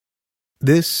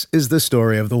This is the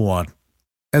story of the one.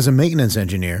 As a maintenance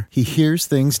engineer, he hears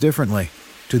things differently.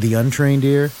 To the untrained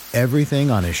ear,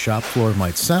 everything on his shop floor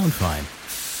might sound fine,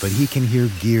 but he can hear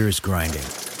gears grinding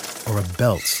or a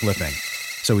belt slipping.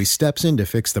 So he steps in to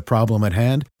fix the problem at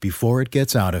hand before it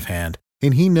gets out of hand.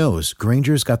 And he knows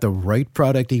Grainger's got the right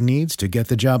product he needs to get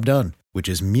the job done, which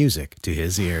is music to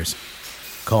his ears.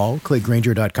 Call, click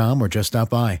Grainger.com, or just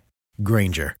stop by.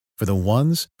 Grainger, for the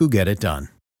ones who get it done.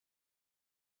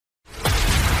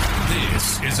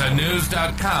 This is a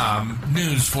News.com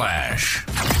news flash.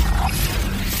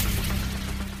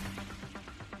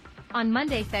 On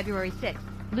Monday, February 6th,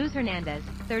 Luz Hernandez,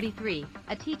 33,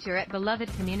 a teacher at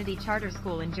Beloved Community Charter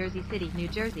School in Jersey City, New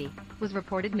Jersey, was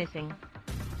reported missing.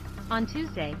 On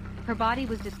Tuesday, her body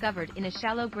was discovered in a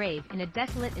shallow grave in a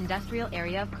desolate industrial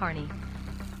area of Kearney.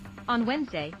 On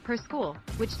Wednesday, her school,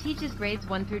 which teaches grades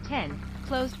 1 through 10,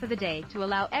 closed for the day to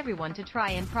allow everyone to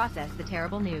try and process the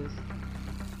terrible news.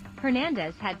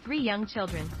 Hernandez had 3 young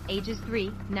children, ages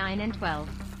 3, 9, and 12.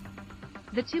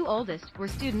 The 2 oldest were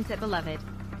students at Beloved.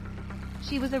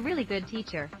 She was a really good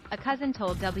teacher, a cousin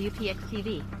told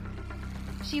WPX-TV.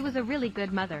 She was a really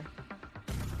good mother.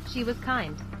 She was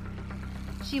kind.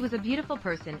 She was a beautiful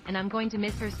person, and I'm going to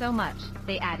miss her so much,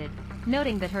 they added,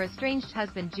 noting that her estranged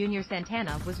husband Junior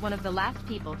Santana was one of the last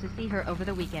people to see her over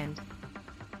the weekend.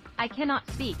 I cannot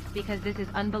speak because this is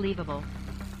unbelievable.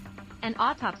 An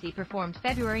autopsy performed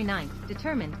February 9th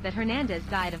determined that Hernandez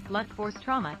died of blunt force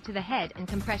trauma to the head and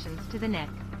compressions to the neck.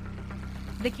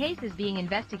 The case is being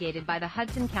investigated by the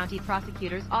Hudson County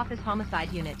Prosecutor's Office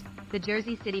Homicide Unit, the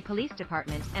Jersey City Police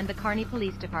Department, and the Kearney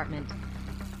Police Department.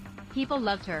 People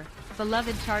loved her,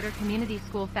 Beloved Charter Community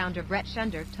School founder Brett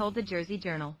Schunder told the Jersey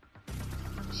Journal.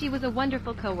 She was a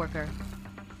wonderful coworker.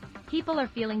 People are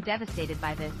feeling devastated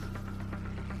by this.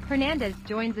 Hernandez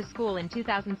joined the school in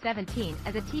 2017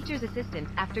 as a teacher's assistant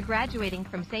after graduating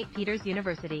from St. Peter's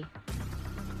University.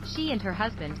 She and her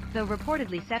husband, though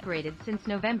reportedly separated since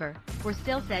November, were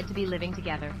still said to be living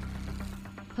together.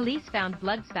 Police found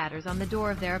blood spatters on the door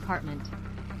of their apartment.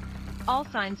 All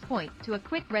signs point to a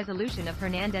quick resolution of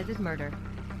Hernandez's murder.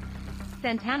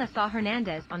 Santana saw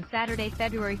Hernandez on Saturday,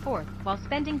 February 4th, while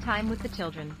spending time with the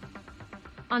children.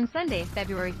 On Sunday,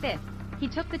 February 5th, he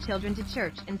took the children to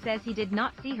church and says he did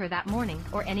not see her that morning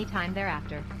or any time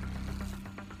thereafter.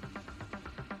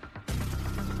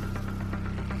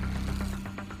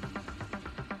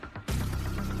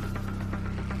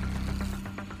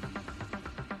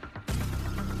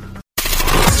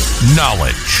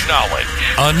 Knowledge.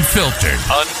 Unfiltered.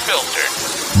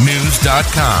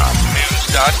 News.com.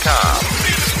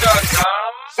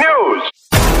 News.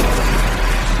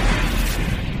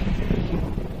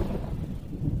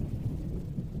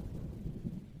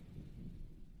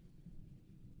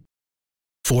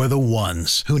 For the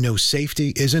ones who know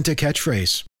safety isn't a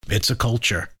catchphrase, it's a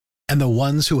culture. And the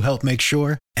ones who help make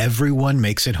sure everyone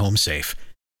makes it home safe.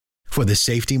 For the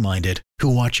safety-minded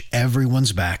who watch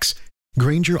everyone's backs,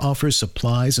 Grainger offers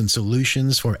supplies and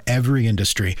solutions for every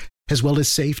industry, as well as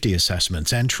safety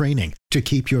assessments and training to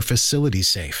keep your facilities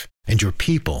safe and your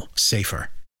people safer.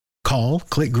 Call,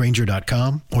 click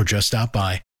Grainger.com, or just stop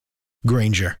by.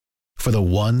 Grainger, for the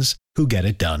ones who get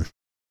it done.